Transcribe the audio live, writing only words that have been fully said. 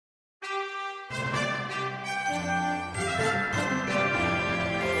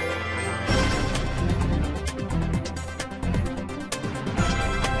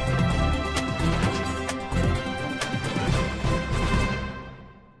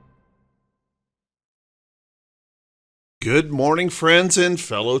Good morning, friends and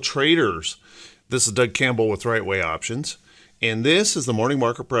fellow traders. This is Doug Campbell with Right Way Options, and this is the morning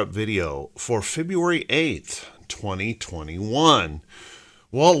market prep video for February 8th, 2021.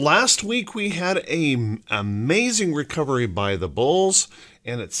 Well, last week we had an amazing recovery by the bulls,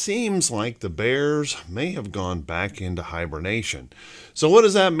 and it seems like the bears may have gone back into hibernation. So what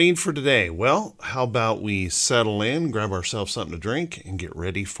does that mean for today? Well, how about we settle in, grab ourselves something to drink, and get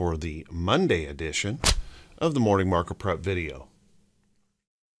ready for the Monday edition of the morning market prep video.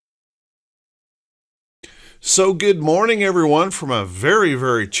 So good morning, everyone, from a very,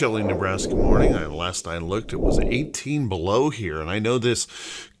 very chilly Nebraska morning. Last I looked, it was 18 below here, and I know this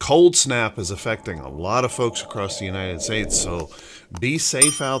cold snap is affecting a lot of folks across the United States, so be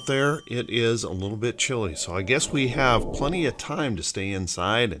safe out there. It is a little bit chilly, so I guess we have plenty of time to stay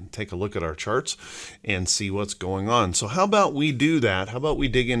inside and take a look at our charts and see what's going on. So how about we do that? How about we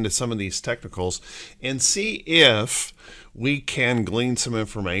dig into some of these technicals and see if we can glean some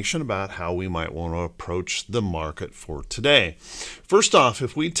information about how we might want to approach the market for today. First off,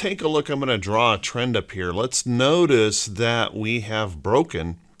 if we take a look, I'm going to draw a trend up here. Let's notice that we have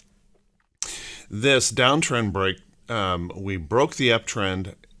broken this downtrend break. We broke the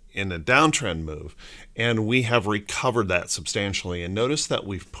uptrend in a downtrend move, and we have recovered that substantially. And notice that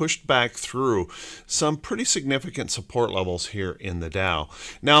we've pushed back through some pretty significant support levels here in the Dow.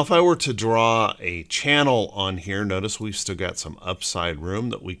 Now, if I were to draw a channel on here, notice we've still got some upside room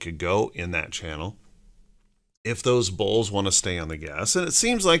that we could go in that channel if those bulls want to stay on the gas. And it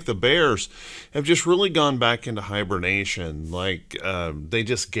seems like the bears have just really gone back into hibernation, like they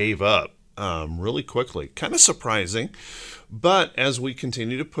just gave up really quickly. Kind of surprising. But as we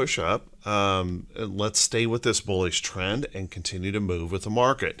continue to push up, let's stay with this bullish trend and continue to move with the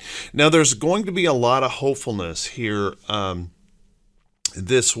market. Now, there's going to be a lot of hopefulness here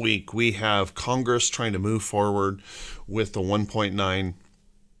this week. We have Congress trying to move forward with the $1.9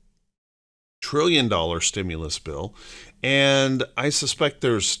 trillion stimulus bill, and I suspect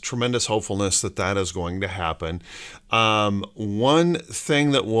there's tremendous hopefulness that that is going to happen. One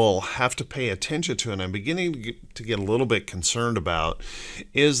thing that we'll have to pay attention to, and I'm beginning to get a little bit concerned about,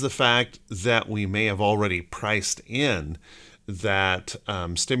 is the fact that we may have already priced in that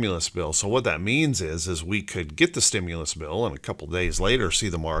stimulus bill. So what that means is we could get the stimulus bill and a couple days later see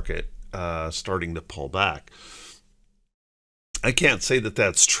the market starting to pull back. I can't say that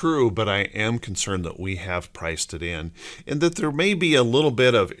that's true, but I am concerned that we have priced it in and that there may be a little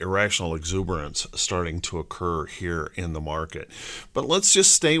bit of irrational exuberance starting to occur here in the market. But let's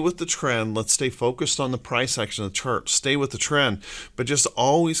just stay with the trend. Let's stay focused on the price action of the chart. Stay with the trend, but just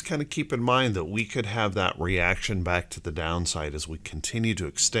always kind of keep in mind that we could have that reaction back to the downside as we continue to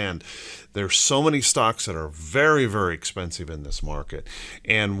extend. There's so many stocks that are very, very expensive in this market,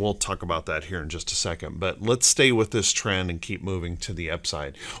 and we'll talk about that here in just a second. But let's stay with this trend and keep moving to the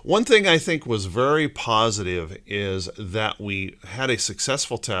upside. One thing I think was very positive is that we had a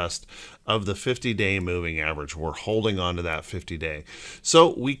successful test of the 50-day moving average. We're holding on to that 50-day.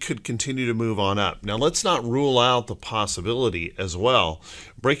 So we could continue to move on up. Now, let's not rule out the possibility as well,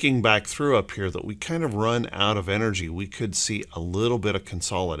 breaking back through up here, that we kind of run out of energy. We could see a little bit of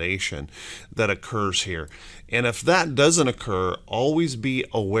consolidation that occurs here. And if that doesn't occur, always be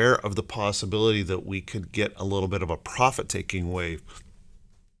aware of the possibility that we could get a little bit of a profit-taking wave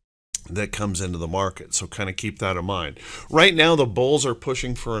that comes into the market. So kind of keep that in mind. Right now, the bulls are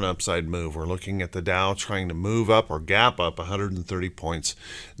pushing for an upside move. We're looking at the Dow trying to move up or gap up 130 points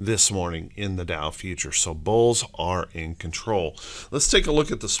this morning in the Dow future. So bulls are in control. Let's take a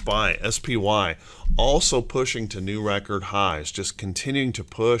look at the SPY. SPY also pushing to new record highs, just continuing to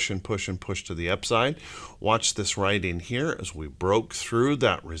push and push and push to the upside. Watch this right in here as we broke through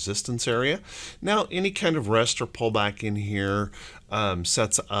that resistance area. Now, any kind of rest or pullback in here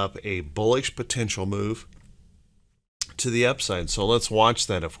sets up a bullish potential move to the upside. So let's watch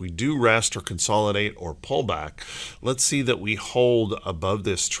that. If we do rest or consolidate or pull back, let's see that we hold above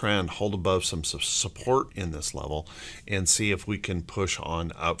this trend, hold above some support in this level, and see if we can push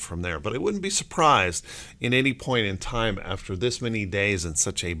on up from there. But I wouldn't be surprised in any point in time after this many days and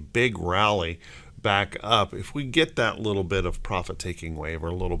such a big rally back up if we get that little bit of profit-taking wave or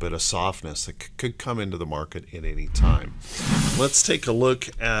a little bit of softness that could come into the market at any time. Let's take a look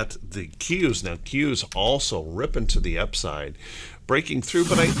at the Qs. Now, Qs also ripping to the upside, breaking through,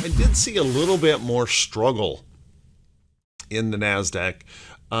 but I did see a little bit more struggle in the NASDAQ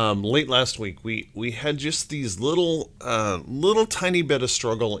Late last week, we had just these little tiny bit of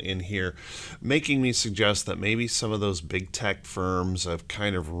struggle in here, making me suggest that maybe some of those big tech firms have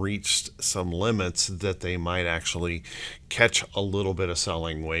kind of reached some limits that they might actually catch a little bit of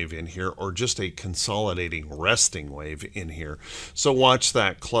selling wave in here, or just a consolidating resting wave in here. So watch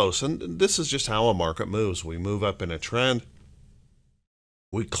that close. And this is just how a market moves. We move up in a trend.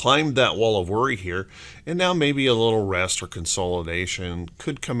 We climbed that wall of worry here, and now maybe a little rest or consolidation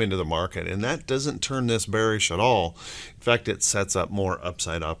could come into the market, and that doesn't turn this bearish at all. In fact, it sets up more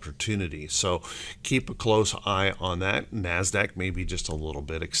upside opportunity. So keep a close eye on that. NASDAQ may be just a little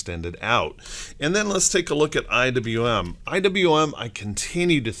bit extended out. And then let's take a look at IWM. IWM, I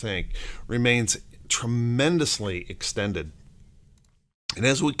continue to think, remains tremendously extended. And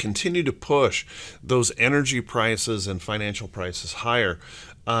as we continue to push those energy prices and financial prices higher,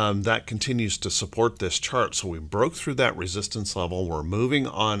 that continues to support this chart. So we broke through that resistance level. We're moving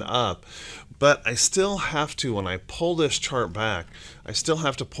on up. But I still have to, when I pull this chart back, I still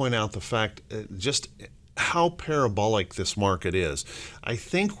have to point out the fact just how parabolic this market is. I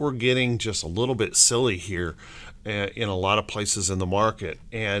think we're getting just a little bit silly here in a lot of places in the market,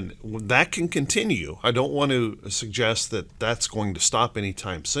 and that can continue. I don't want to suggest that that's going to stop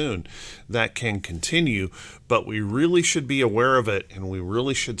anytime soon. That can continue, but we really should be aware of it, and we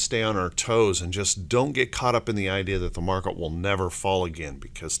really should stay on our toes and just don't get caught up in the idea that the market will never fall again,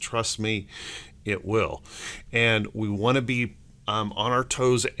 because trust me, it will. And we want to be on our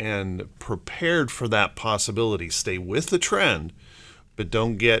toes and prepared for that possibility. Stay with the trend, but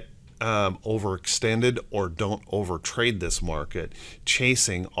don't get overextended, or don't overtrade this market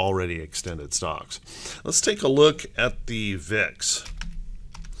chasing already extended stocks. Let's take a look at the VIX.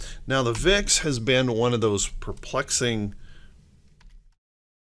 Now the VIX has been one of those perplexing,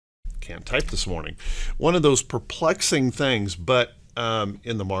 can't type this morning, one of those perplexing things, but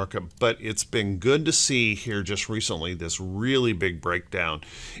in the market, but it's been good to see here just recently this really big breakdown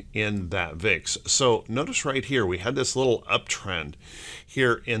in that VIX. So notice right here, we had this little uptrend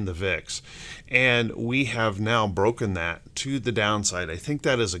here in the VIX, and we have now broken that to the downside. I think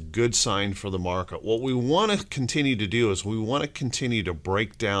that is a good sign for the market. What we want to continue to do is we want to continue to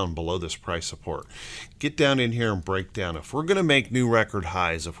break down below this price support. Get down in here and break down. If we're going to make new record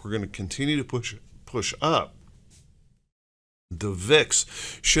highs, if we're going to continue to push up, the VIX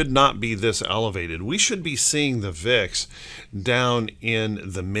should not be this elevated. We should be seeing the VIX down in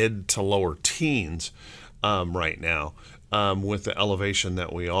the mid to lower teens right now with the elevation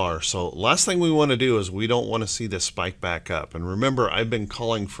that we are. So last thing we want to do is we don't want to see this spike back up. And remember, I've been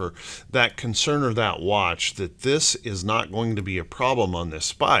calling for that concern or that watch, that this is not going to be a problem on this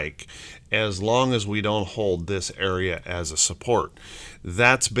spike as long as we don't hold this area as a support.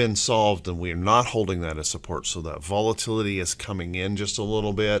 That's been solved, and we are not holding that as support. So that volatility is coming in just a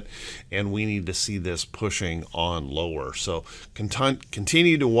little bit, and we need to see this pushing on lower. So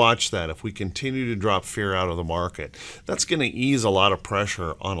continue to watch that. If we continue to drop fear out of the market, that's going to ease a lot of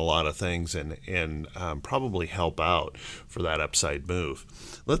pressure on a lot of things, and probably help out for that upside move.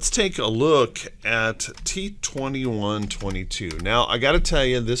 Let's take a look at T2122. Now, I got to tell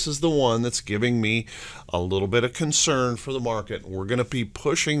you, this is the one that's giving me a little bit of concern for the market. We're going to be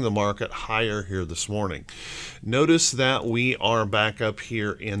pushing the market higher here this morning. Notice that we are back up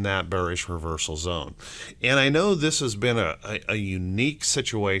here in that bearish reversal zone. And I know this has been a unique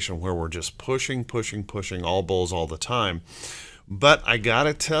situation where we're just pushing all bulls all the time. But I got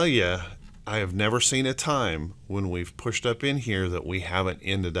to tell you, I have never seen a time when we've pushed up in here that we haven't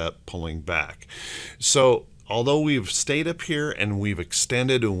ended up pulling back. So although we've stayed up here and we've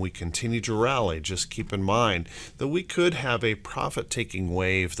extended and we continue to rally, just keep in mind that we could have a profit-taking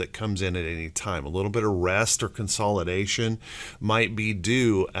wave that comes in at any time. A little bit of rest or consolidation might be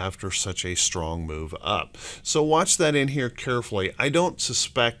due after such a strong move up. So watch that in here carefully. I don't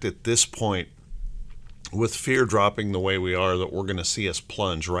suspect at this point, with fear dropping the way we are, that we're going to see us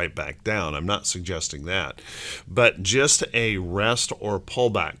plunge right back down. I'm not suggesting that. But just a rest or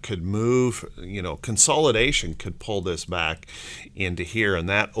pullback could move, consolidation could pull this back into here, and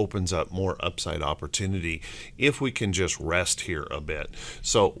that opens up more upside opportunity if we can just rest here a bit.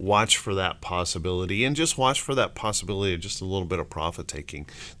 So watch for that possibility, and just watch for that possibility of just a little bit of profit taking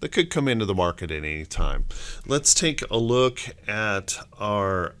that could come into the market at any time. Let's take a look at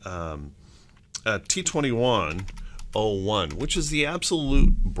our T2101, which is the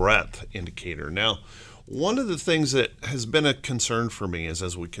absolute breadth indicator. Now, one of the things that has been a concern for me is,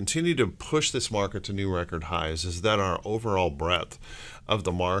 as we continue to push this market to new record highs, is that our overall breadth of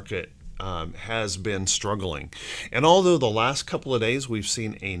the market has been struggling. And although the last couple of days we've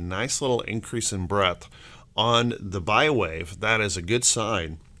seen a nice little increase in breadth on the buy wave. That is a good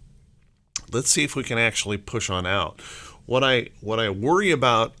sign. Let's see if we can actually push on out. What I worry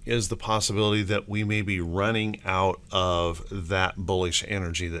about is the possibility that we may be running out of that bullish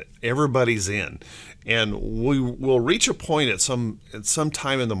energy that everybody's in, and we will reach a point at some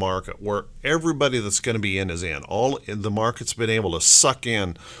time in the market where everybody that's going to be in is in. All the market's been able to suck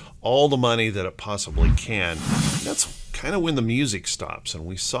in all the money that it possibly can. That's kind of when the music stops, and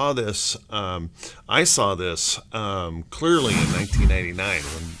we saw this. I saw this clearly in 1999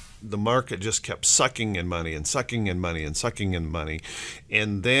 when the market just kept sucking in money and sucking in money and sucking in money.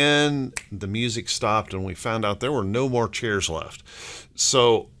 And then the music stopped and we found out there were no more chairs left.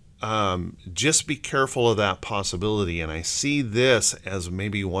 So just be careful of that possibility. And I see this as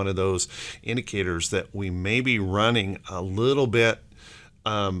maybe one of those indicators that we may be running a little bit.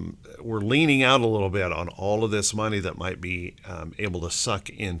 We're leaning out a little bit on all of this money that might be able to suck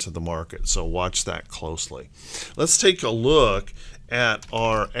into the market. So watch that closely. Let's take a look at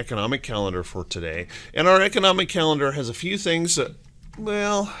our economic calendar for today. And our economic calendar has a few things that,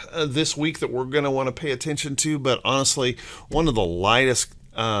 well, this week that we're going to want to pay attention to, but honestly, one of the lightest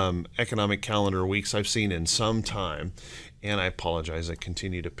economic calendar weeks I've seen in some time. And I apologize, I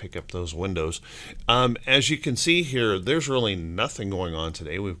continue to pick up those windows. As you can see here, there's really nothing going on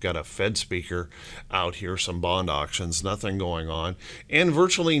today. We've got a Fed speaker out here, some bond auctions, nothing going on, and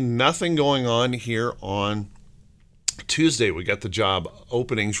virtually nothing going on here on Tuesday. We got the job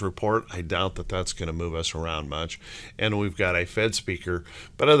openings report. I doubt that that's going to move us around much. And we've got a Fed speaker.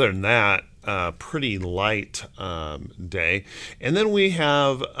 But other than that, pretty light day. And then we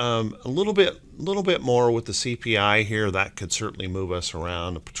have a little bit more with the CPI here. That could certainly move us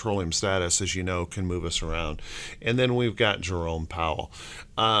around. The petroleum status, as you know, can move us around. And then we've got Jerome Powell.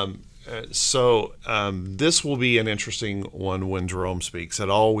 So this will be an interesting one when Jerome speaks. It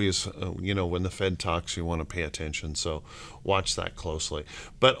always, when the Fed talks, you want to pay attention. So watch that closely.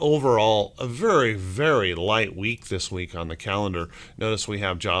 But overall, a very, very light week this week on the calendar. Notice we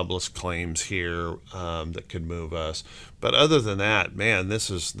have jobless claims here that could move us. But other than that, man,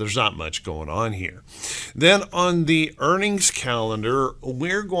 there's not much going on here. Then on the earnings calendar,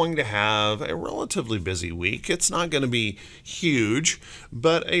 we're going to have a relatively busy week. It's not going to be huge,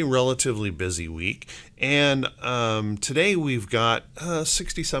 but a relatively busy week. And today we've got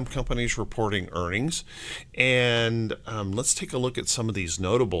 60-some companies reporting earnings. And let's take a look at some of these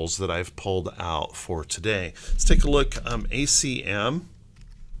notables that I've pulled out for today. Let's take a look. ACM.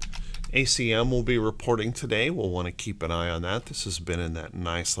 ACM will be reporting today. We'll want to keep an eye on that. This has been in that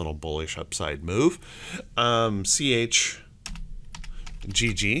nice little bullish upside move. CHGG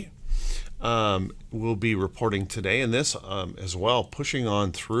will be reporting today, and this as well, pushing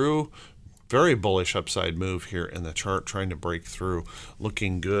on through. Very bullish upside move here in the chart, trying to break through,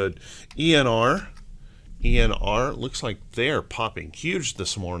 looking good. ENR looks like they're popping huge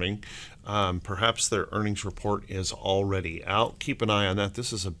this morning. Perhaps their earnings report is already out. Keep an eye on that.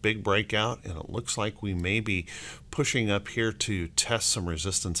 This is a big breakout, and it looks like we may be pushing up here to test some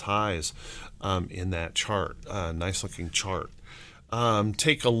resistance highs in that chart. Nice looking chart.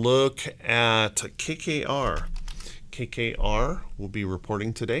 Take a look at KKR. KKR will be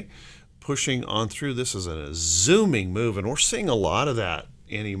reporting today, pushing on through. This is a zooming move, and we're seeing a lot of that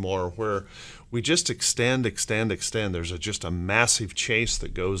anymore where we just extend. There's just a massive chase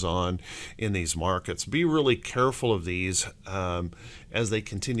that goes on in these markets. Be really careful of these as they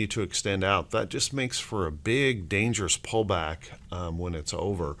continue to extend out. That just makes for a big, dangerous pullback when it's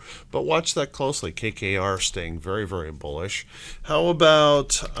over. But watch that closely. KKR staying very, very bullish. How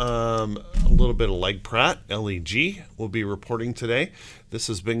about a little bit of Leg Pratt? LEG will be reporting today. This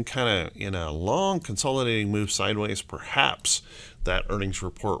has been kind of in a long consolidating move sideways. Perhaps that earnings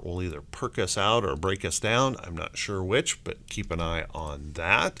report will either perk us out or break us down. I'm not sure which, but keep an eye on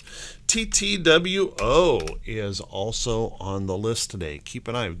that. TTWO is also on the list today. Keep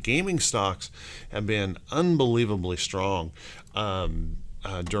an eye. Gaming stocks have been unbelievably strong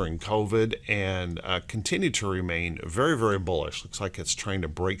during COVID and continue to remain very, very bullish. Looks like it's trying to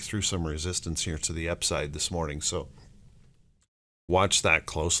break through some resistance here to the upside this morning. So watch that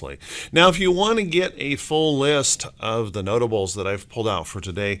closely. Now, if you want to get a full list of the notables that I've pulled out for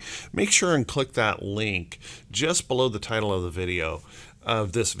today, make sure and click that link just below the title of the video,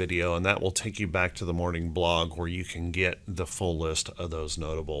 and that will take you back to the morning blog where you can get the full list of those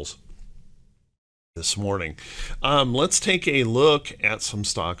notables. this morning. Let's take a look at some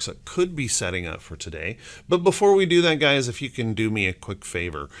stocks that could be setting up for today. But before we do that, guys, if you can do me a quick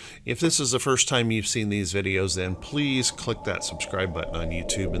favor, if this is the first time you've seen these videos, then please click that subscribe button on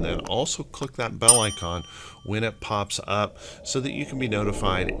YouTube and then also click that bell icon when it pops up so that you can be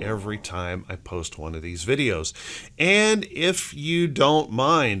notified every time I post one of these videos. And if you don't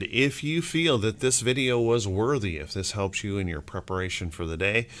mind, if you feel that this video was worthy, if this helps you in your preparation for the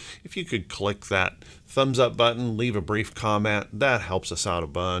day, if you could click that thumbs up button, leave a brief comment, that helps us out a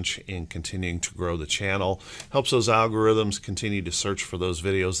bunch in continuing to grow the channel, helps those algorithms continue to search for those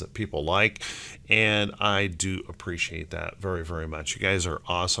videos that people like, and I do appreciate that very, very much. You guys are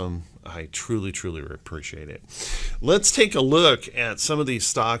awesome. I truly, truly appreciate it. Let's take a look at some of these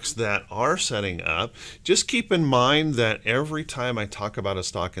stocks that are setting up. Just keep in mind that every time I talk about a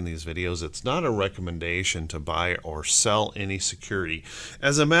stock in these videos, it's not a recommendation to buy or sell any security.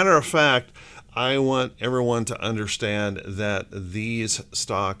 As a matter of fact, I want everyone to understand that these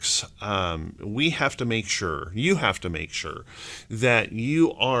stocks, we have to make sure, you have to make sure that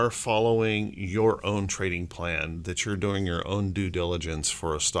you are following your own trading plan, that you're doing your own due diligence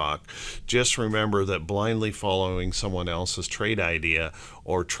for a stock. Just remember that blindly following someone else's trade idea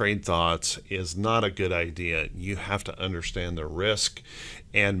or trade thoughts is not a good idea. You have to understand the risk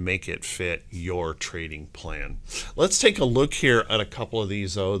and make it fit your trading plan. Let's take a look here at a couple of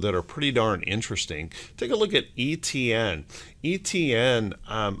these, though, that are pretty darn interesting. Take a look at ETN. ETN,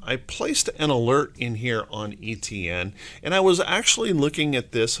 I placed an alert in here on ETN, and I was actually looking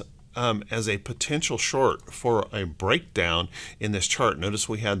at this as a potential short for a breakdown in this chart. Notice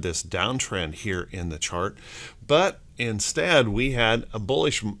we had this downtrend here in the chart, but instead we had a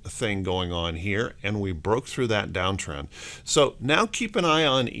bullish thing going on here and we broke through that downtrend. So now keep an eye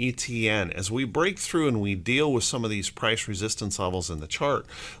on ETN as we break through and we deal with some of these price resistance levels in the chart.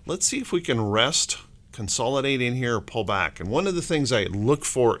 Let's see if we can rest, consolidate in here, or pull back. And one of the things I look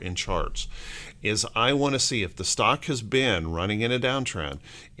for in charts is I want to see if the stock has been running in a downtrend,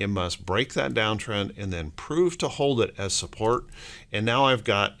 it must break that downtrend and then prove to hold it as support. And now I've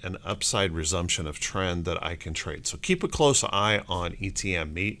got an upside resumption of trend that I can trade. So keep a close eye on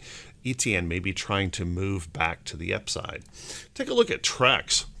ETN. ETN may be trying to move back to the upside. Take a look at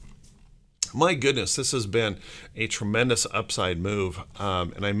Trex. My goodness, this has been a tremendous upside move.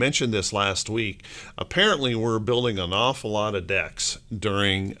 And I mentioned this last week. Apparently, we're building an awful lot of decks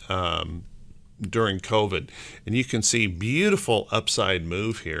during COVID. And you can see beautiful upside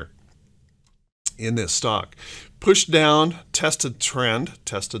move here in this stock. Pushed down, tested trend,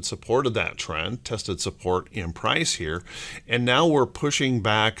 tested support of that trend, tested support in price here, and now we're pushing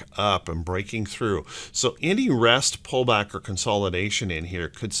back up and breaking through. So any rest, pullback, or consolidation in here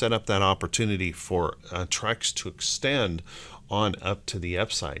could set up that opportunity for Trex to extend on up to the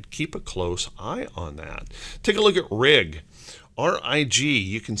upside. Keep a close eye on that. Take a look at RIG. RIG,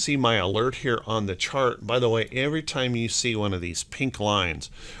 you can see my alert here on the chart. By the way, every time you see one of these pink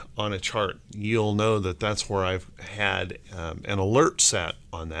lines on a chart, you'll know that that's where I've had an alert set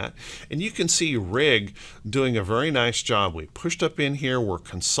on that. And you can see RIG doing a very nice job. We pushed up in here. We're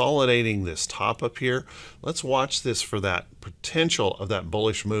consolidating this top up here. Let's watch this for that potential of that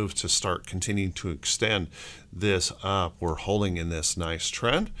bullish move to start continuing to extend this up. We're holding in this nice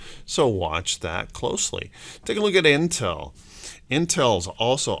trend, so watch that closely. Take a look at Intel. Intel's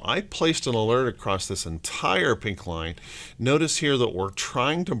also, I placed an alert across this entire pink line. Notice here that we're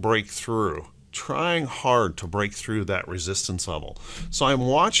trying to break through, trying hard to break through that resistance level. So I'm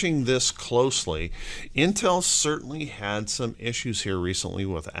watching this closely. Intel certainly had some issues here recently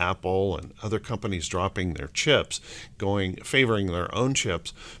with Apple and other companies dropping their chips, favoring their own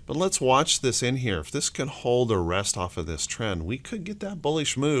chips. But let's watch this in here. If this can hold or rest off of this trend, we could get that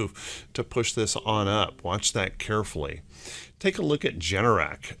bullish move to push this on up. Watch that carefully. Take a look at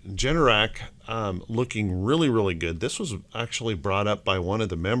Generac. Generac looking really, really good. This was actually brought up by one of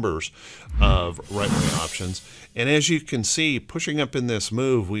the members of Right Way Options. And as you can see, pushing up in this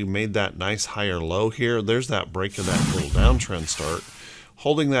move, we made that nice higher low here. There's that break of that little downtrend start.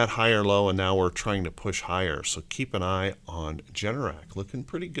 Holding that higher low, and now we're trying to push higher. So keep an eye on Generac. Looking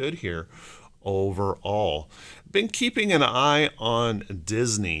pretty good here overall. Been keeping an eye on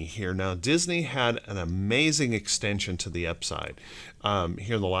Disney here. Now, Disney had an amazing extension to the upside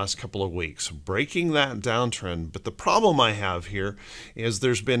here in the last couple of weeks, breaking that downtrend. But the problem I have here is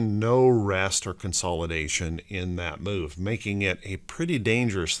there's been no rest or consolidation in that move, making it a pretty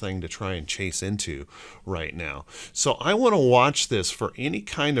dangerous thing to try and chase into right now. So I want to watch this for any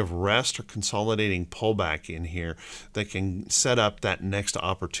kind of rest or consolidating pullback in here that can set up that next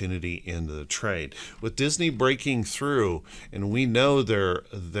opportunity in the trade. With Disney breaking through, and we know their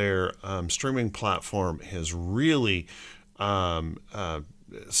streaming platform has really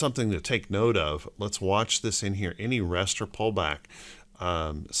something to take note of. Let's watch this in here. Any rest or pullback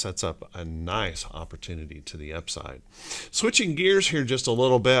sets up a nice opportunity to the upside. Switching gears here just a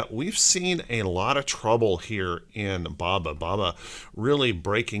little bit, we've seen a lot of trouble here in BABA. BABA really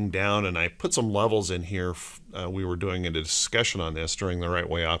breaking down, and I put some levels in here. We were doing a discussion on this during the Right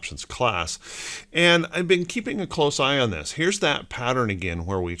Way Options class, and I've been keeping a close eye on this. Here's that pattern again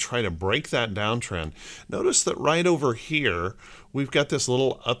where we try to break that downtrend. Notice that right over here, we've got this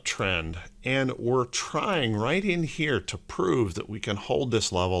little uptrend, and we're trying right in here to prove that we can hold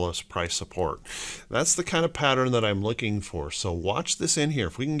this level as price support. That's the kind of pattern that I'm looking for. So watch this in here.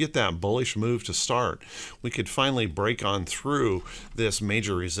 If we can get that bullish move to start, we could finally break on through this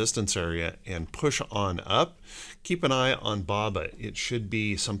major resistance area and push on up. Keep an eye on BABA. It should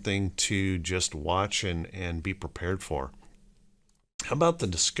be something to just watch and be prepared for. How about the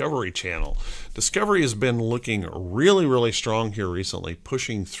Discovery channel? Discovery has been looking really, really strong here recently,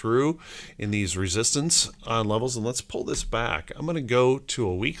 pushing through in these resistance levels. And let's pull this back. I'm going to go to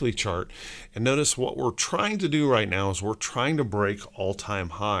a weekly chart and notice what we're trying to do right now is we're trying to break all-time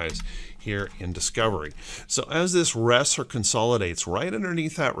highs here in Discovery. So as this rests or consolidates right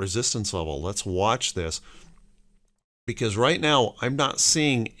underneath that resistance level, let's watch this, because right now I'm not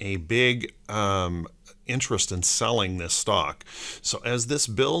seeing a big interest in selling this stock. So as this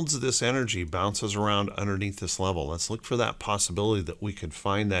builds, this energy bounces around underneath this level, let's look for that possibility that we could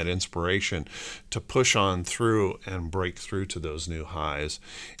find that inspiration to push on through and break through to those new highs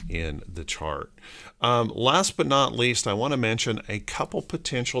in the chart. Last but not least, I want to mention a couple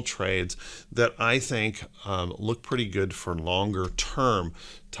potential trades that I think look pretty good for longer term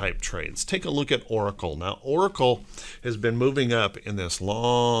type trades. Take a look at Oracle. Now, Oracle has been moving up in this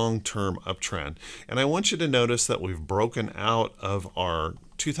long-term uptrend, and I want you to notice that we've broken out of our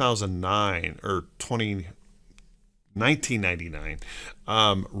 2009 or 1999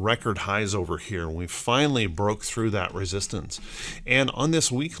 record highs over here. We finally broke through that resistance, and on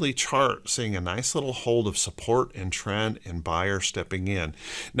this weekly chart, seeing a nice little hold of support and trend and buyer stepping in.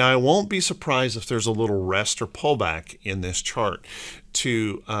 Now, I won't be surprised if there's a little rest or pullback in this chart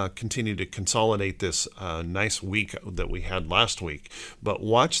to continue to consolidate this nice week that we had last week. But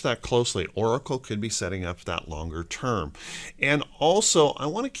watch that closely. Oracle could be setting up that longer term. And also, I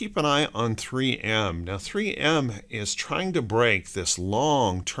want to keep an eye on 3M. Now, 3M is trying to break this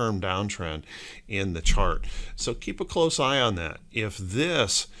long-term downtrend in the chart. So keep a close eye on that. If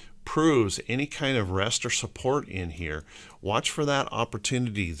this proves any kind of rest or support in here, watch for that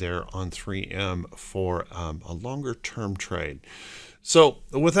opportunity there on 3M for a longer term trade. So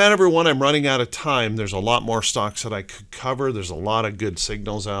with that, everyone, I'm running out of time. There's a lot more stocks that I could cover. There's a lot of good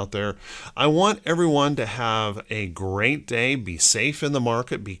signals out there. I want everyone to have a great day. Be safe in the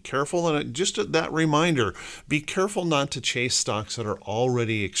market. Be careful. And just that reminder, be careful not to chase stocks that are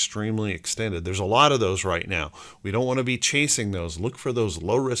already extremely extended. There's a lot of those right now. We don't want to be chasing those. Look for those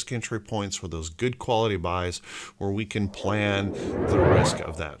low risk entry points for those good quality buys where we can plan the risk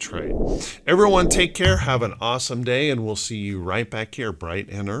of that trade. Everyone, take care. Have an awesome day, and we'll see you right back here bright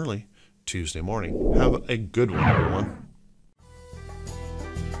and early Tuesday morning. Have a good one, everyone.